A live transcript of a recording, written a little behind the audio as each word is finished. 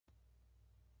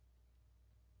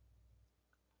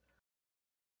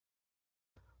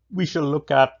We shall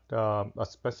look at a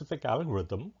specific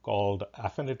algorithm called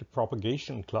Affinity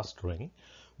Propagation Clustering,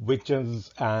 which is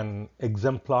an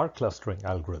exemplar clustering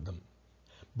algorithm.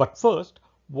 But first,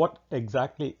 what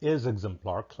exactly is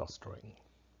exemplar clustering?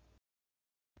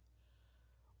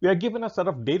 We are given a set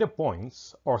of data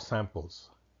points or samples.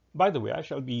 By the way, I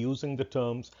shall be using the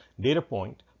terms data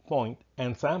point, point,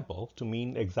 and sample to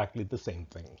mean exactly the same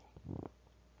thing.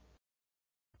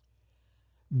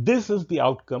 This is the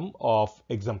outcome of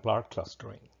exemplar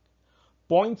clustering.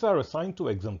 Points are assigned to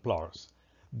exemplars.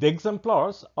 The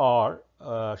exemplars are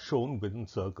shown within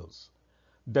circles.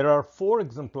 There are 4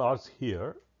 exemplars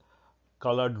here,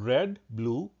 colored red,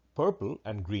 blue, purple,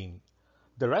 and green.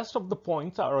 The rest of the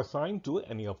points are assigned to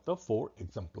any of the 4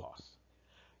 exemplars.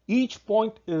 Each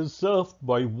point is served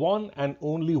by one and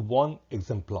only one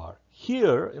exemplar.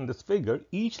 Here in this figure,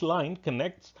 each line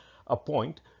connects a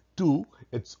point to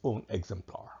its own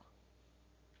exemplar.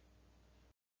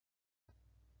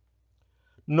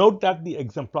 Note that the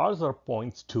exemplars are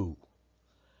points too.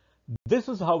 This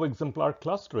is how exemplar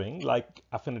clustering, like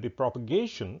affinity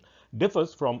propagation,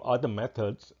 differs from other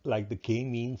methods like the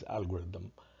k-means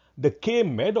algorithm. The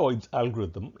k-medoids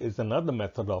algorithm is another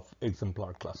method of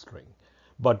exemplar clustering,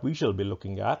 but we shall be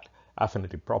looking at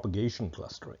affinity propagation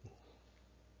clustering.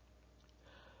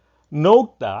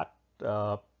 Note that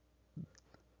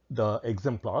the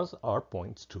exemplars are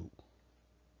points too.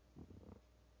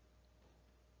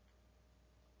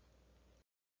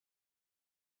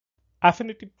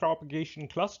 Affinity propagation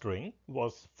clustering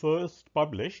was first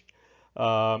published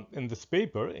in this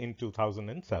paper in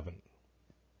 2007.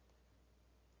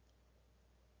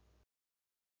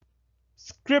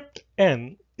 Script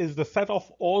n is the set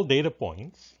of all data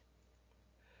points.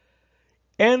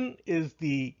 N is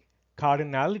the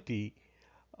cardinality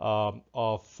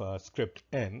of script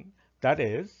n, that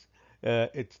is,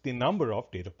 it's the number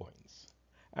of data points.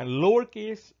 And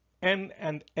lowercase n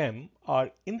and m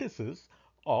are indices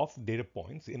of data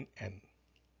points in n.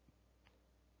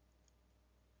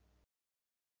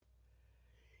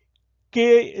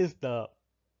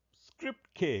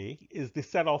 Script k is the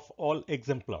set of all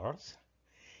exemplars.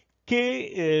 K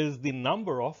is the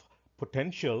number of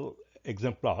potential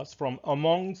exemplars from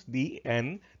amongst the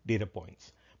n data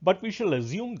points. But we shall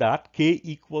assume that k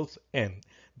equals n.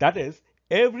 That is,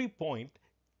 every point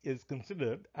is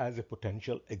considered as a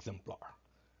potential exemplar.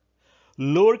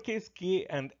 Lowercase k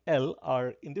and l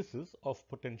are indices of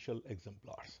potential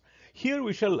exemplars. Here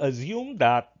we shall assume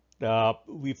that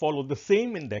we follow the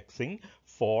same indexing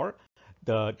for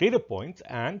the data points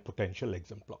and potential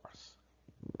exemplars.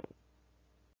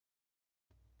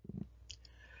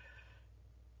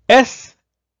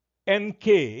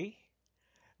 SNK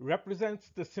represents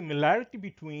the similarity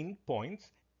between points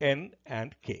n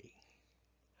and k.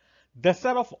 The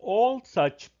set of all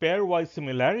such pairwise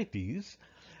similarities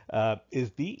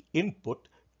is the input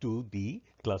to the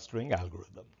clustering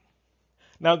algorithm.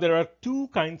 Now there are 2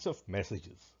 kinds of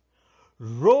messages.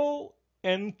 Row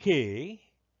nk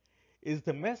is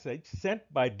the message sent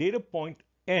by data point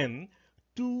n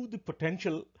to the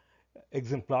potential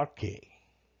exemplar k.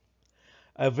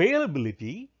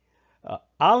 Availability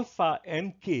alpha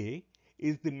nk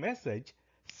is the message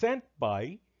sent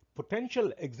by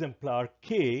potential exemplar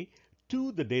k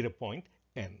to the data point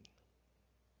n.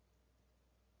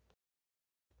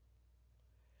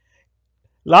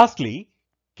 Lastly,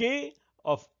 k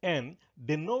of n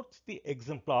denotes the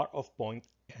exemplar of point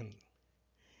n.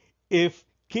 If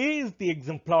k is the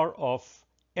exemplar of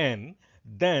n,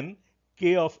 then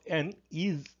k of n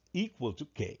is equal to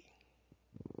k.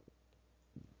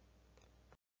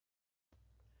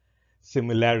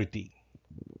 Similarity.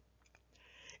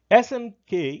 S and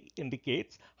k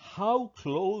indicates how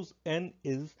close n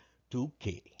is to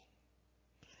k.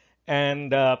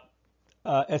 And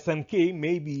S and k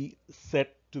may be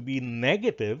set to be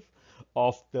negative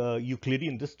of the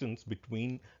Euclidean distance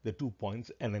between the 2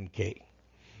 points n and k.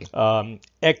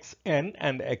 Xn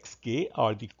and xk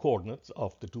are the coordinates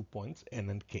of the 2 points n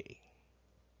and k.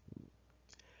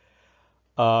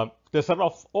 The set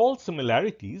of all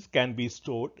similarities can be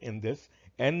stored in this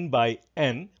n by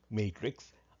n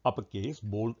matrix, uppercase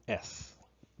bold S.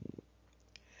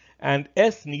 And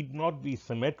S need not be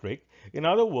symmetric. In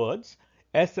other words,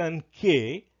 S and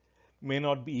K may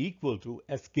not be equal to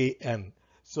SKN.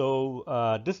 So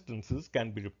distances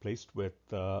can be replaced with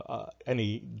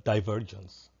any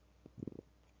divergence.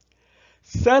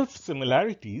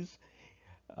 Self-similarities,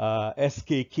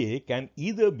 SKK, can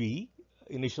either be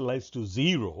initialized to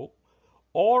 0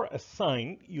 or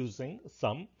assigned using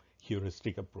some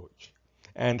heuristic approach.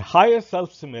 And higher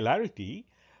self-similarity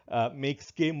makes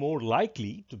K more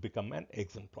likely to become an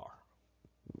exemplar.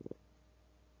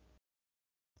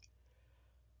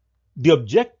 The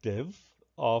objective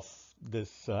of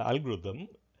this algorithm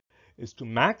is to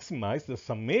maximize the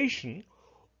summation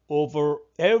over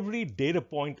every data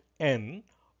point n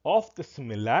of the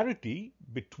similarity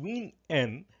between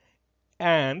n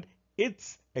and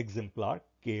its exemplar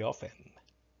k of n.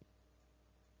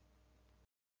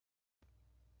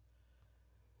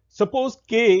 Suppose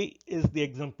k is the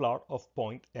exemplar of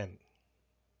point n.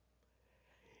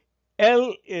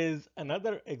 L is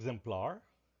another exemplar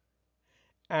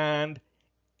and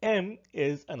M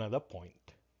is another point.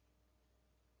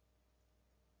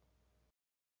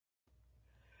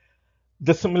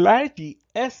 The similarity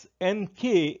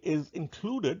SNK is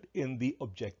included in the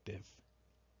objective.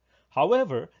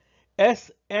 However,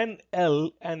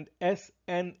 SNL and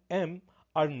SNM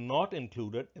are not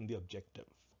included in the objective.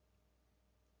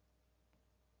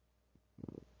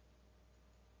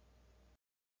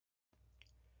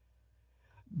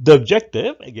 The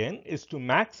objective, again, is to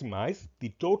maximize the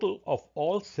total of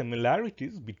all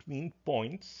similarities between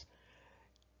points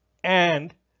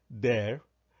and their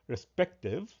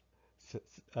respective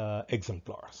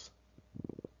exemplars.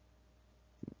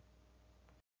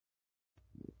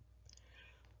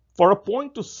 For a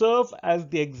point to serve as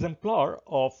the exemplar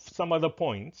of some other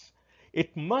points,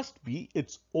 it must be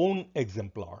its own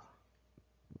exemplar.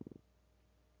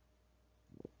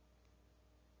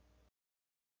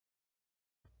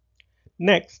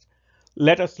 Next,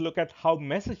 let us look at how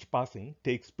message passing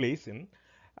takes place in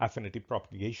affinity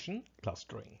propagation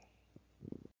clustering.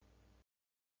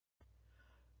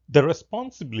 The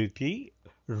responsibility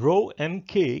rho and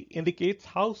k indicates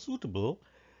how suitable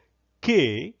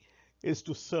k is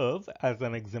to serve as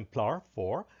an exemplar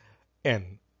for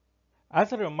n.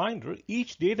 As a reminder,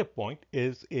 each data point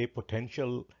is a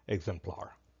potential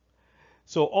exemplar.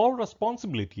 So all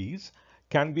responsibilities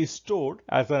can be stored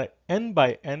as an n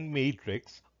by n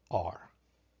matrix R.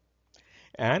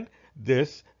 And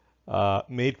this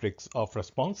matrix of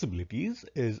responsibilities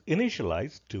is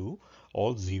initialized to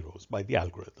all zeros by the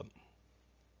algorithm.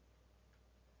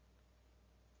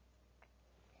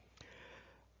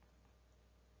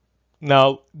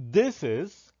 Now, this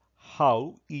is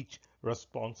how each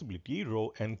responsibility,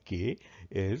 rho and k,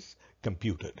 is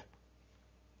computed.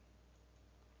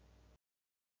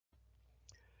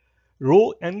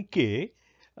 Rho and k,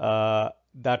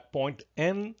 that point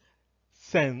n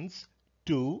sends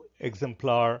to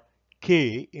exemplar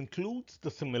k includes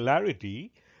the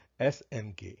similarity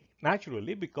SNK.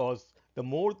 Naturally, because the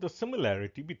more the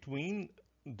similarity between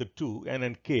the two, n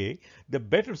and k, the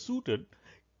better suited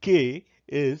k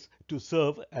is to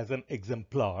serve as an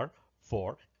exemplar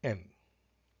for n.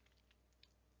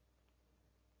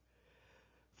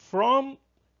 From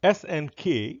S and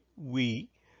k,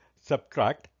 we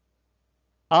subtract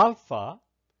alpha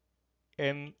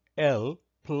nl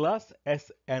plus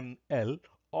SNL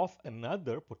of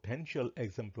another potential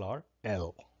exemplar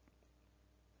L.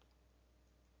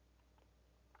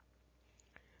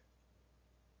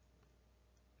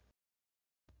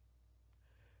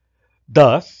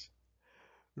 Thus,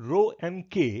 rho and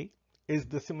k is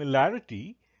the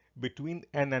similarity between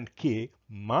n and k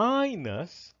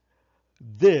minus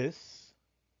this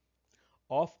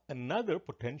of another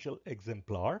potential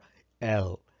exemplar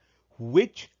L.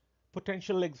 Which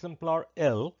potential exemplar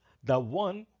L? The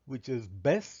one which is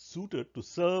best suited to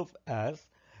serve as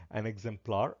an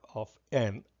exemplar of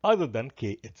n other than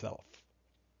k itself.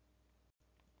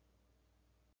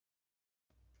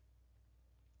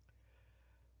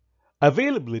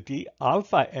 Availability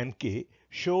alpha and k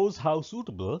shows how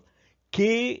suitable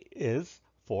k is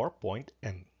for point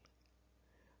n,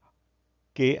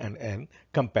 k and n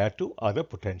compared to other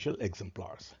potential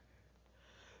exemplars.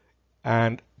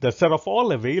 And the set of all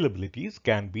availabilities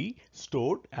can be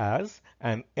stored as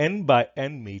an n by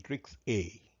n matrix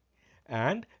A.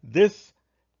 And this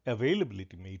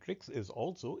availability matrix is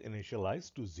also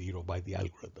initialized to 0 by the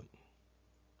algorithm.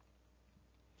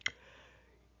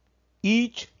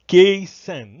 Each k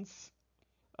sends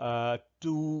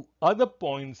to other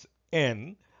points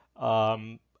n,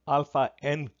 alpha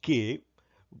n k.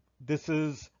 This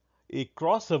is a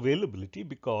cross availability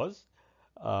because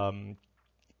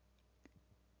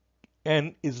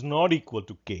n is not equal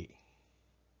to k.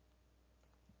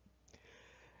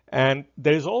 And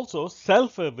there is also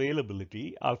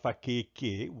self-availability, alpha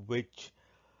kk, which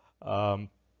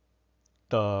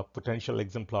the potential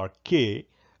exemplar k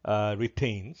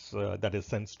retains, that is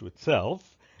sends to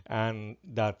itself, and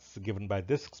that's given by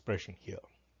this expression here.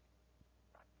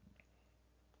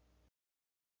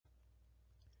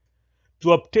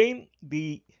 To obtain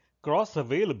the cross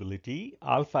availability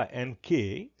alpha n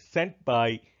k sent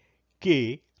by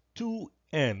k to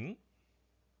n,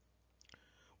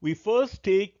 we first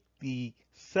take the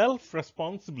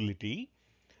self-responsibility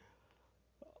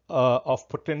of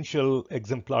potential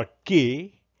exemplar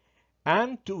K,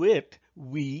 and to it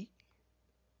we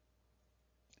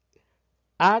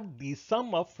add the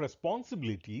sum of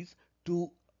responsibilities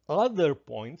to other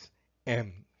points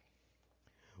n.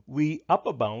 We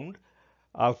upper bound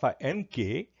alpha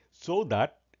nk so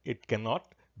that it cannot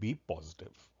be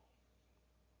positive.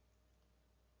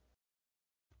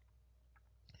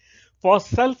 For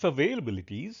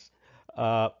self-availabilities,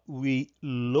 we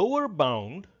lower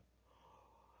bound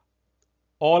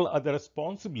all other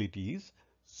responsibilities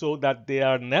so that they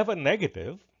are never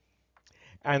negative,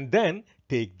 and then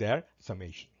take their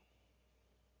summation.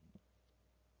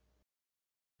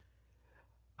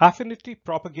 Affinity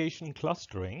propagation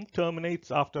clustering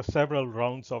terminates after several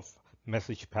rounds of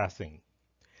message passing.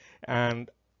 And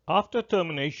after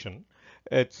termination,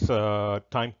 it's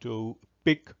time to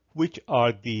pick which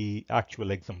are the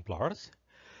actual exemplars.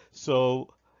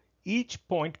 So each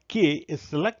point k is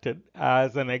selected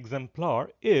as an exemplar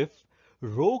if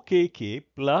rho kk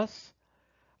plus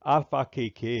alpha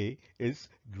kk is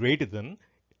greater than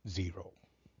 0.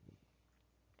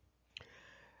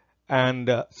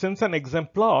 And since an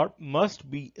exemplar must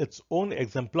be its own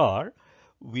exemplar,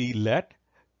 we let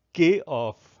k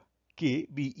of k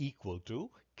be equal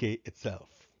to k itself.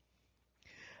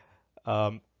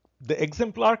 The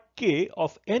exemplar k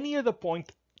of any other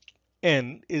point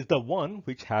n is the one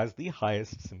which has the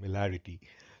highest similarity.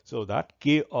 So that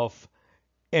k of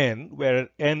n, where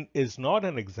n is not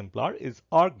an exemplar, is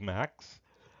argmax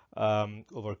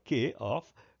over k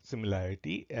of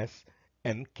similarity s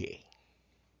nk.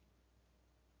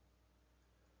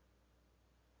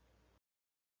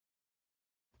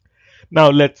 Now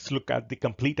let's look at the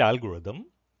complete algorithm.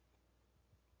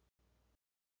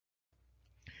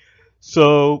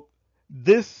 So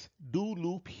this do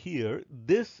loop here,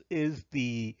 this is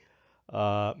the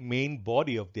main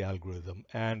body of the algorithm,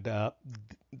 and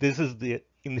this is the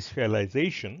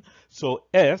initialization. So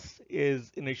S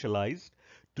is initialized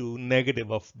to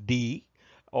negative of D,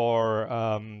 or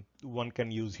one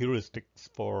can use heuristics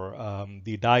for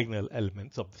the diagonal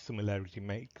elements of the similarity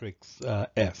matrix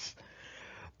S.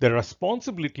 The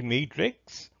responsibility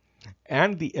matrix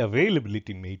and the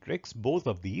availability matrix, both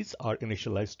of these are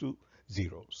initialized to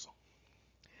zeros.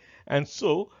 And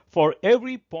so for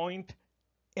every point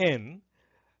n,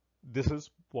 this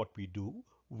is what we do.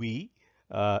 We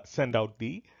send out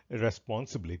the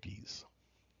responsibilities.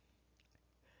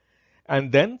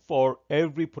 And then for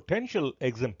every potential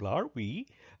exemplar, we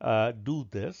do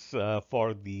this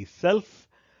for the self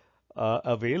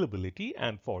availability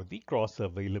and for the cross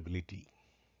availability.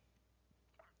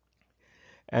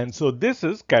 And so this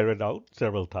is carried out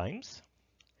several times.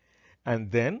 And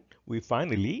then we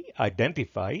finally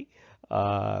identify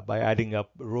by adding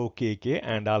up rho kk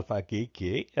and alpha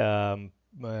kk.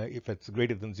 If it's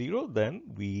greater than 0, then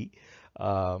we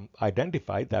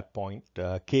identify that point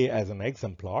k as an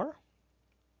exemplar.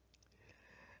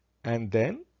 And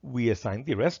then we assign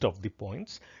the rest of the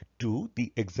points to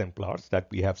the exemplars that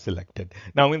we have selected.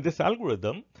 Now in this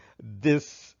algorithm,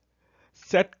 this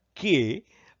set k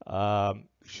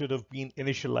should have been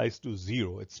initialized to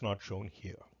 0. It's not shown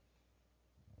here.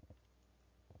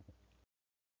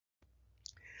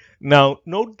 Now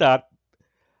note that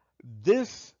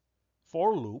this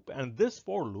for loop and this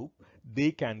for loop,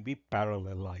 they can be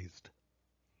parallelized.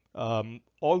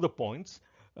 All the points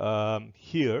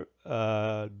here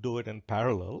do it in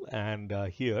parallel, and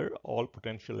here all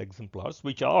potential exemplars,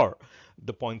 which are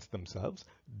the points themselves,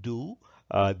 do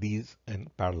these in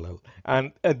parallel.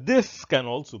 And this can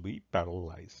also be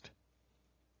parallelized.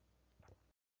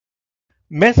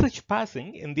 Message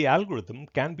passing in the algorithm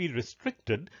can be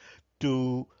restricted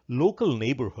to local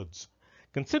neighborhoods.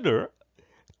 Consider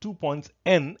 2 points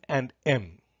n and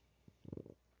m.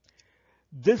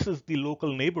 This is the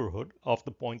local neighborhood of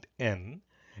the point n,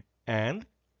 and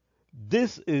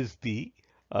this is the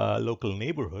local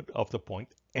neighborhood of the point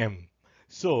m.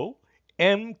 So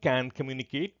m can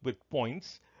communicate with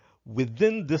points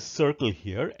within this circle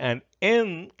here, and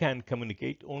n can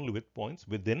communicate only with points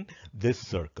within this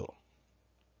circle.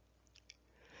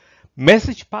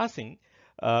 Message passing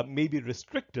may be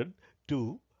restricted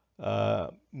to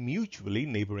mutually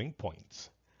neighboring points.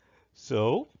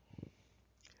 So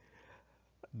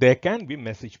there can be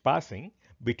message passing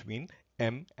between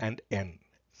m and n,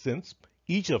 since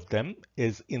each of them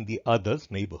is in the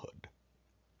other's neighborhood.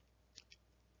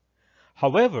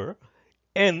 However,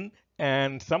 n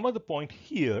and some other point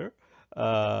here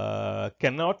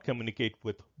cannot communicate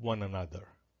with one another,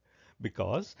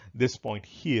 because this point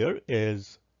here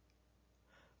is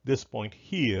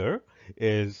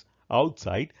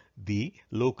outside the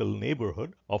local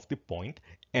neighborhood of the point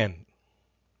N.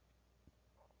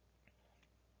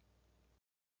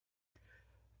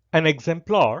 An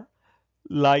exemplar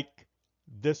like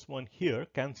this one here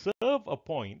can serve a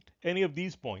point, any of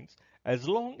these points, as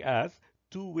long as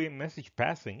two-way message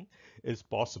passing is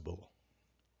possible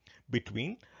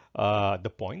between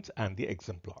the points and the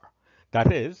exemplar.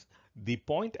 That is, the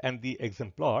point and the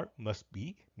exemplar must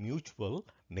be mutual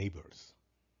neighbors.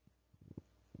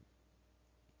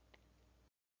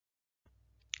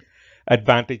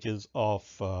 Advantages of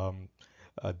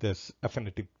this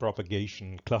affinity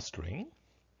propagation clustering.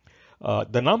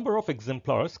 The number of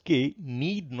exemplars k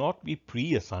need not be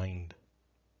pre-assigned.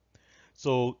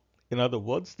 So, in other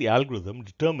words, the algorithm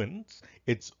determines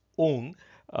its own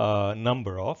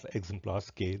number of exemplars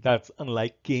k. That's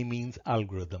unlike k-means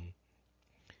algorithm.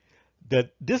 The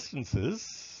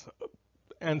distances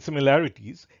and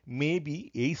similarities may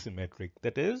be asymmetric.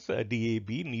 That is, DAB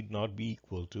need not be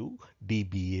equal to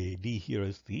DBA. D here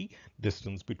is the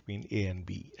distance between A and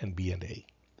B and A.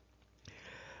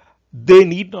 They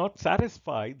need not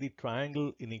satisfy the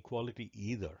triangle inequality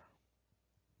either.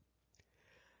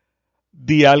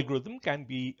 The algorithm can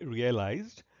be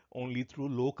realized only through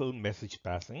local message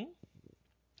passing.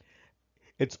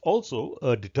 It's also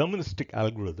a deterministic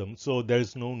algorithm, so there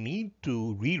is no need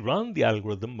to rerun the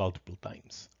algorithm multiple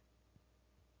times.